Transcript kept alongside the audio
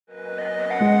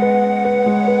Welcome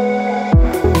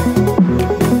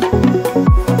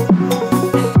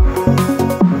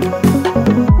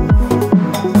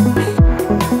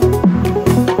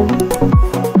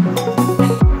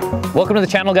to the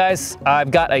channel, guys.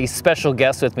 I've got a special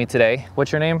guest with me today.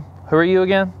 What's your name? Who are you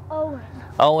again? Owen.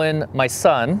 Owen, my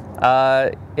son.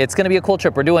 It's gonna be a cool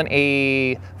trip. We're doing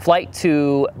a flight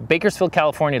to Bakersfield,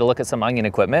 California to look at some onion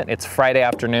equipment. It's Friday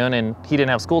afternoon and he didn't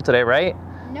have school today, right?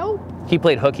 Nope. He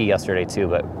played hooky yesterday too,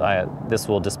 but this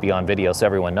will just be on video so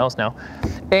everyone knows now.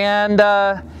 And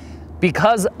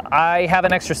because I have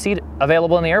an extra seat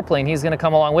available in the airplane, he's gonna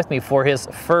come along with me for his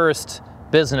first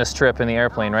business trip in the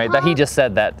airplane, right? That he just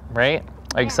said that, right?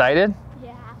 Are you excited?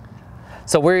 Yeah.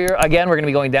 So we're going to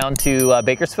be going down to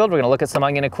Bakersfield. We're going to look at some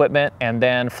onion equipment and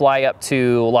then fly up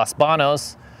to Los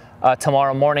Banos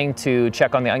tomorrow morning to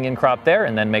check on the onion crop there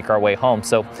and then make our way home.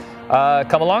 So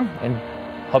come along and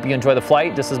hope you enjoy the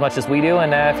flight just as much as we do.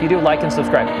 And if you do, like and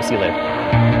subscribe. We'll see you later.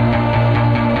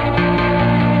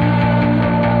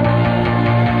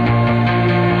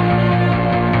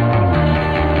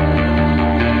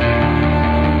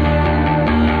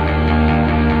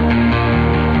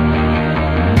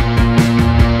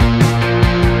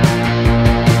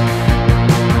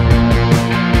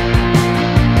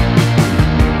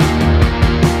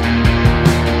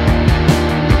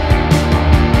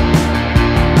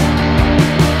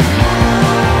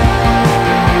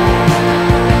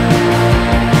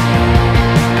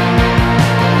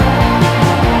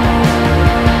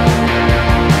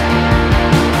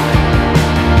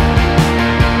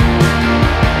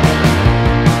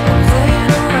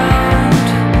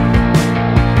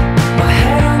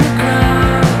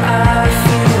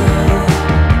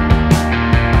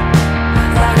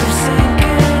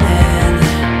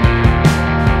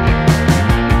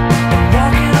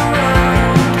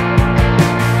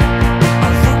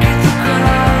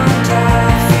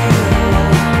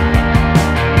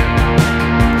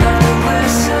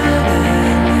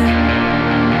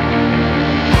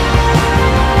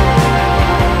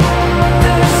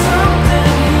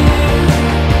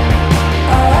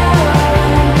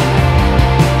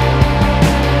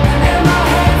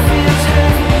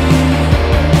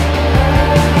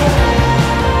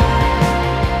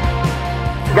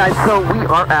 Guys, so we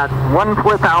are at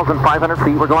 14,500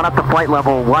 feet. We're going up to flight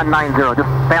level 190, just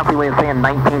a fancy way of saying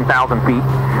 19,000 feet.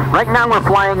 Right now we're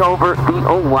flying over the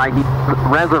Owyhee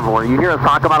Reservoir. You hear us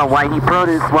talk about Owyhee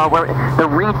produce. Well, the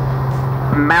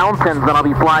mountains that I'll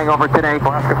be flying over today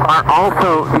are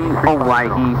also the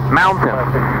Owyhee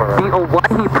Mountains. The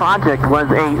Owyhee project was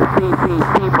a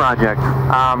CCC project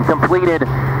completed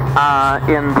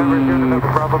in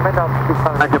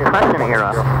the Depression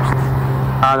era.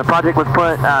 The project was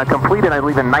completed, I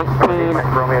believe, in 1933,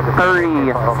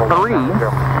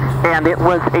 and it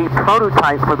was a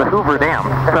prototype for the Hoover Dam.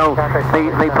 So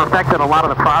they perfected a lot of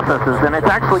the processes, and it's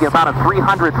actually about a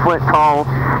 300-foot tall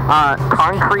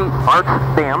concrete arch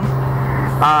dam,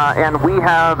 and we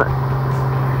have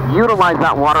utilized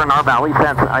that water in our valley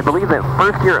since, I believe, the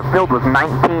first year it filled was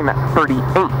 1938.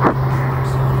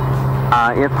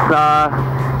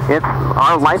 It's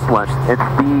our lifeblood. It's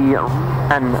the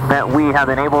reason that we have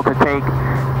been able to take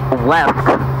west,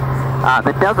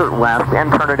 the desert west, and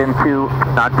turn it into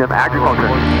productive agriculture.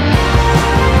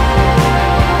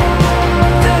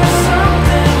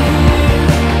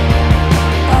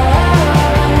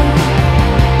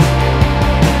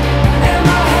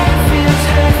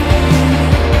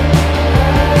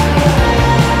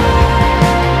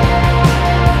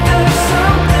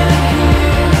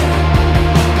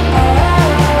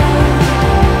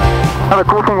 The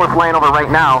cool thing we're flying over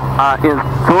right now is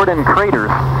Jordan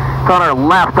Craters. It's on our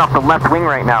left, off the left wing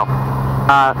right now.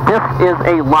 This is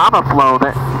a lava flow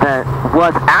that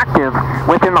was active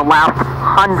within the last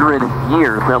 100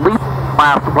 years, at least the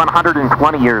last 120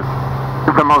 years.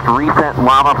 This is the most recent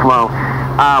lava flow.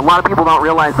 A lot of people don't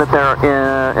realize that there's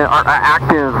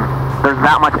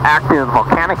that much active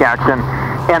volcanic action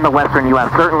in the western U.S.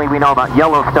 Certainly we know about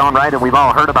Yellowstone, right, and we've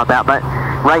all heard about that, but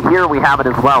right here we have it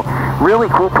as well. Really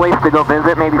cool place to go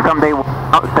visit. Maybe someday we'll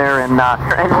out there and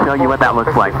show you what that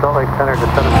looks like. Salt Lake Center to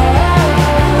center.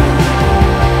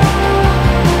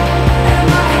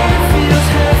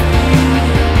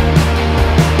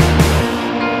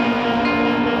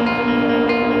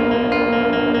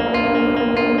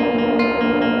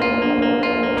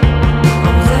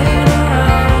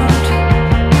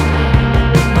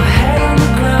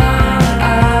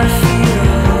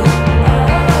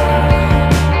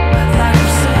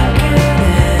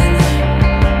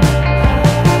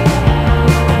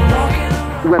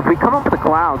 As we come up with the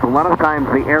clouds, a lot of times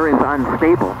the air is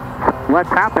unstable. What's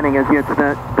happening is it's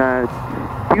the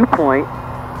dew point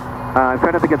I'm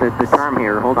trying to think of the term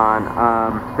here. Hold on.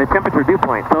 The temperature dew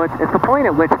point. So it's the point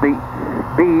at which the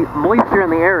moisture in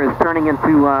the air is turning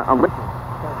into a liquid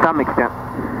to some extent.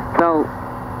 So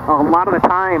a lot of the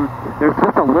time, there's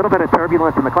just a little bit of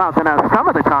turbulence in the clouds, and some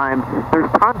of the time, there's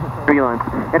tons of turbulence.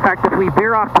 In fact, if we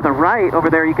veer off to the right over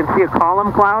there, you can see a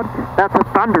column cloud. That's a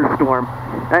thunderstorm.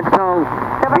 And so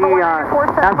as the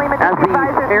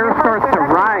air starts to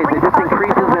rise, it just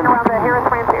increases and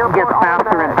gets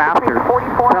faster and faster.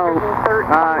 So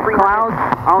clouds,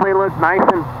 all they look nice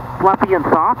and fluffy and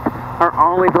soft, are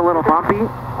always a little bumpy,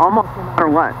 almost no matter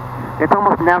what. It's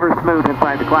almost never smooth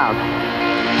inside the clouds.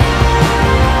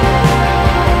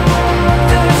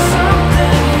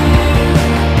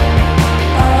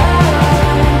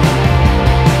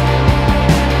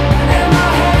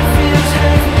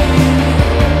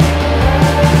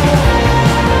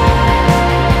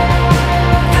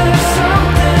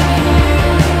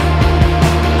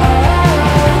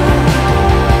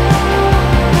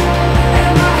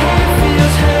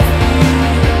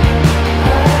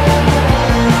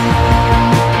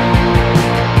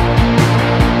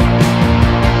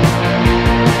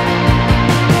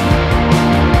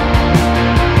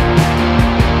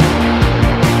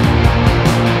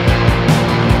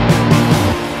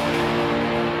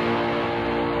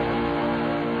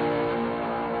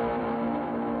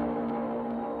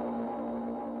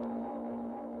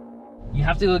 You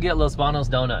have to go get Los Banos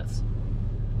donuts.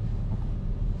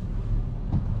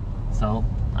 So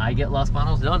I get Los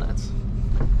Banos donuts.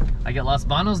 I get Los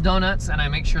Banos donuts, and I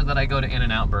make sure that I go to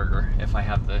In-N-Out Burger if I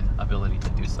have the ability to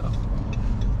do so.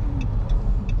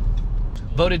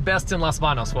 Voted best in Los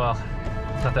Banos. Well,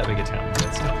 it's not that big a town,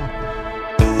 but still.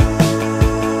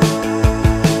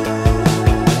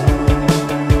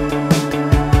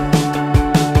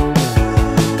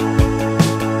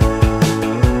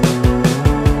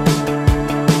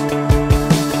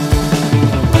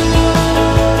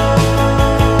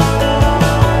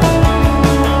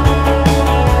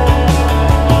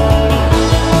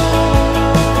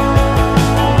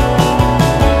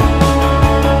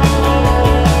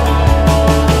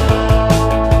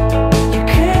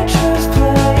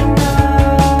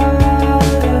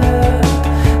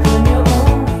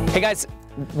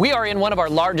 We are in one of our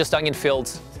largest onion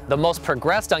fields, the most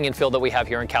progressed onion field that we have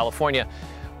here in California.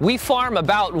 We farm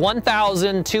about between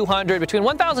 1,200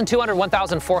 and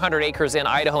 1,400 acres in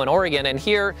Idaho and Oregon, and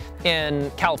here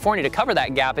in California, to cover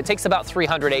that gap, it takes about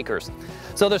 300 acres.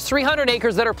 So there's 300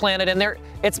 acres that are planted, and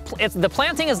the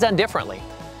planting is done differently.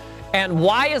 And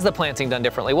why is the planting done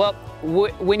differently? Well,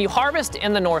 when you harvest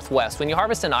in the Northwest, when you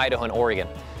harvest in Idaho and Oregon,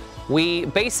 we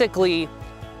basically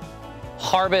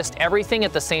harvest everything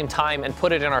at the same time and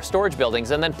put it in our storage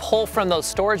buildings, and then pull from those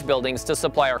storage buildings to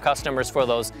supply our customers for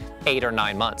those 8 or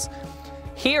 9 months.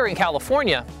 Here in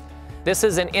California, this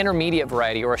is an intermediate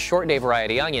variety or a short day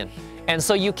variety onion. And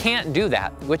so you can't do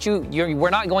that.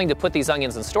 We're not going to put these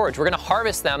onions in storage. We're going to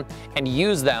harvest them and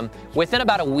use them within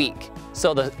about a week.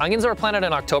 So the onions that are planted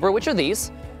in October, which are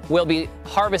these, will be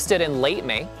harvested in late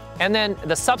May. And then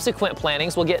the subsequent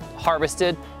plantings will get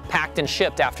harvested, packed, and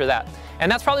shipped after that.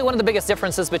 And that's probably one of the biggest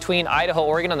differences between Idaho,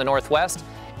 Oregon, and the Northwest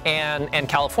and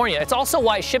California. It's also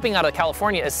why shipping out of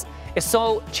California is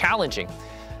so challenging.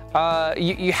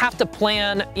 You have to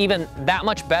plan even that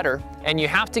much better, and you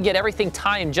have to get everything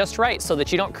timed just right so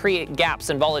that you don't create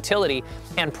gaps and volatility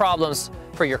and problems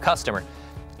for your customer.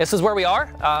 This is where we are.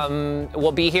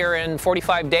 We'll be here in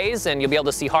 45 days, and you'll be able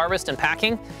to see harvest and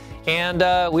packing. And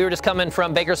we were just coming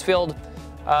from Bakersfield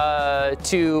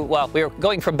we were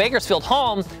going from Bakersfield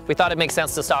home. We thought it makes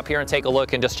sense to stop here and take a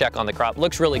look and just check on the crop.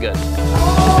 Looks really good.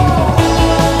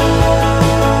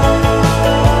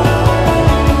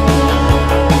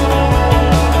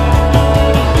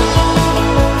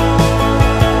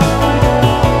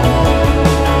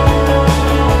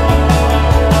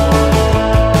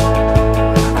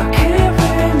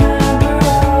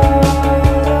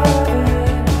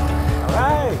 All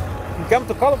right, you come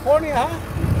to California, huh?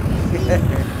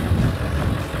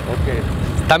 Okay.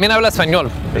 También habla español,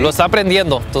 lo está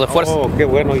aprendiendo, entonces fuerza. Oh, qué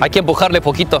bueno. Hay que empujarle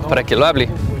poquito para que lo hable.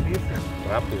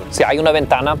 Rápido. Si hay una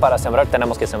ventana para sembrar,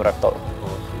 tenemos que sembrar todo.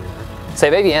 Se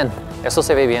ve bien, eso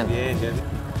se ve bien. Bien.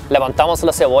 Levantamos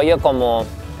la cebolla como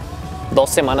 2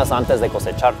 semanas antes de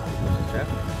cosechar.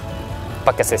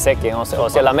 Para que se seque, o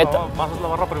sea, la meta. Pasas la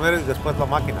barra primero y después la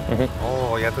máquina.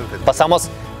 Oh, ya te entendí.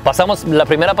 Pasamos, la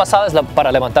primera pasada es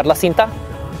para levantar la cinta,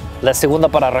 la segunda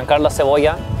para arrancar la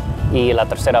cebolla y la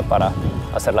tercera para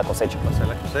hacer la cosecha. Hacer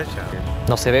la cosecha.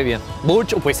 No se ve bien.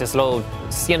 Mucho, pues es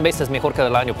 100 veces mejor que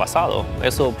el año pasado,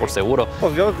 eso por seguro.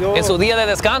 Pues yo... En su día de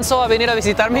descanso a venir a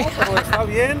visitarme. No, pero está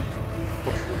bien.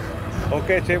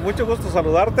 Ok, Che, mucho gusto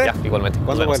saludarte. Ya, igualmente.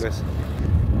 ¿Cuándo Nos vuelves?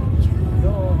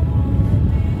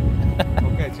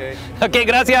 Ok, Che. Ok,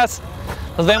 gracias.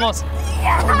 Nos vemos.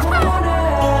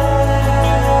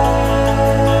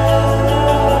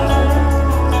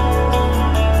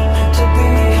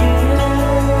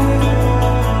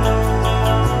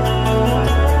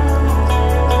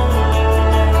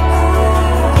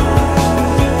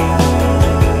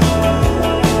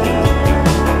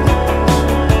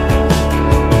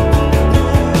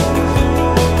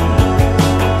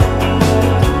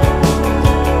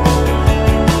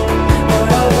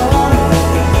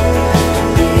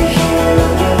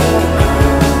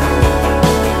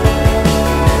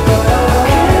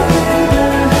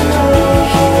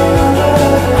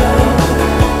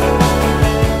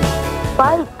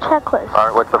 Checklist. All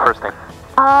right, what's the first thing?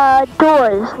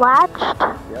 Doors latched.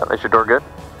 Yeah, is your door good?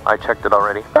 I checked it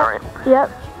already. All right, Yep.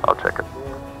 I'll check it.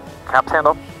 Caps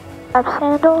handle? Caps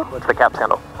handle. What's the caps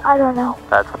handle? I don't know.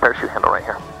 That's the parachute handle right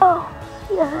here. Oh,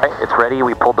 yeah. All right, it's ready.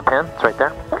 We pulled the pin. It's right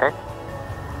there. Okay.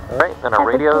 All right, then our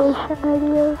radios. Navigation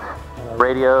radios.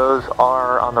 Radios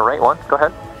are on the right one. Go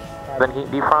ahead. Then heat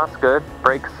defrost. Good.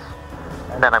 Brakes.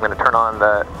 And then I'm going to turn on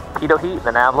the pitot heat,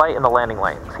 the nav light, and the landing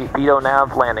light. See, pitot,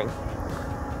 nav, landing.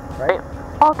 Right?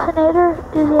 Alternator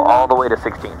is it? All the way to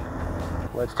 16.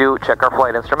 Let's check our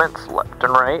flight instruments, left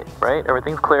and right, right?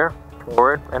 Everything's clear.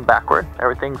 Forward and backward.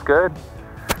 Everything's good.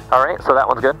 All right, so that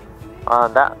one's good.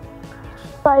 On that.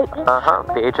 Flight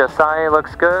The HSI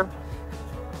looks good.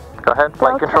 Go ahead.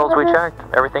 Flight controls we checked.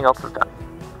 Everything else is done.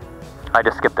 I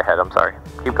just skipped ahead. I'm sorry.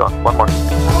 Keep going. One more.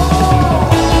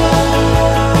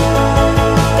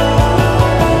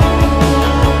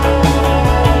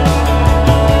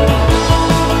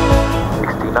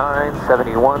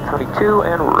 71, 72,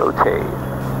 and rotate.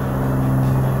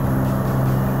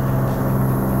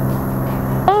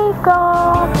 Take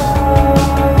off.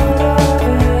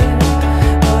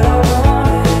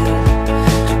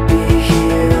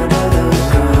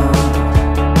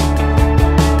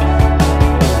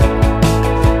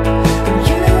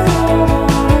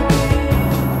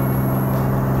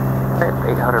 And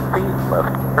 800 feet,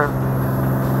 left turn.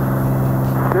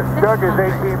 This Doug is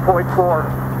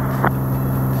 18.4.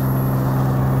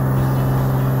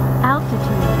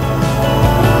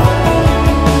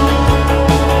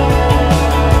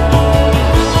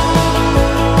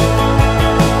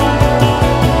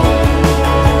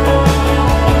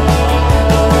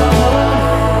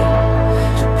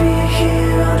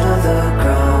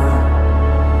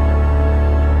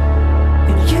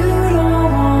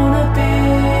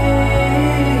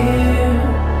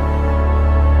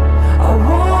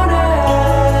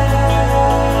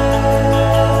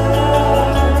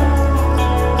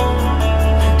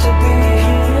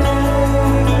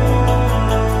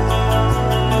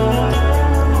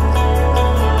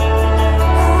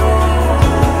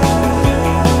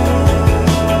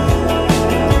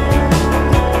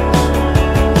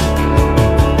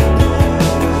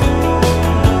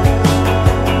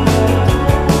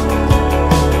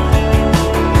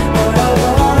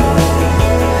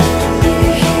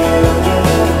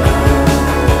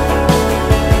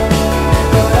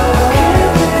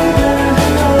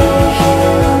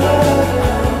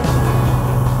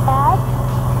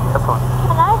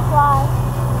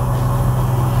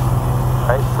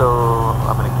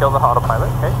 Kill the autopilot,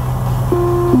 okay?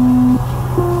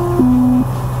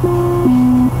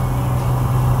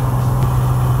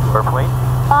 Airplane?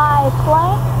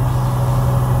 Biplane.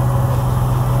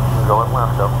 Going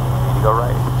left though. Need to go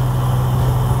right.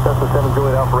 Cessna 7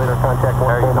 Juliet Alpha radar contact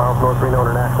 14 miles north Reno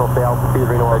International. Stay altitude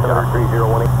Reno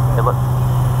 3018. Hey look,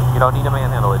 you don't need to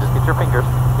manhandle it. Just get your fingers.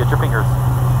 Get your fingers.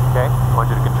 Okay? I want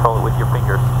you to control it with your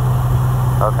fingers.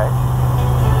 Okay.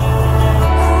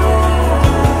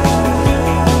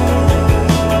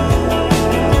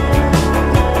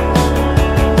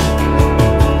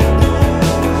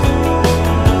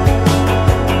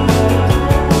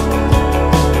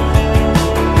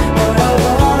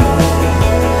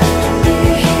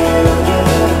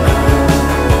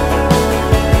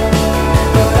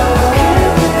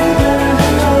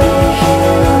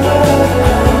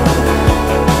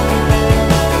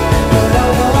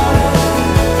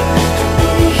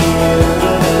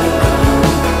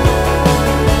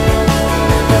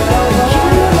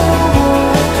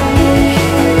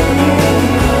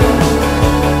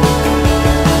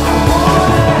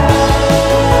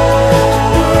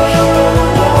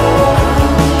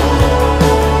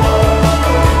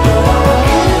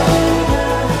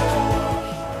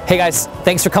 Hey guys,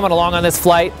 thanks for coming along on this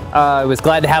flight. I was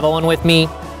glad to have Owen with me.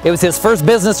 It was his first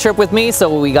business trip with me,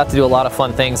 so we got to do a lot of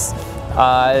fun things.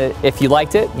 If you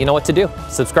liked it, you know what to do.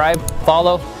 Subscribe,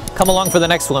 follow, come along for the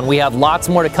next one. We have lots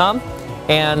more to come,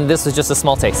 and this is just a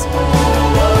small taste.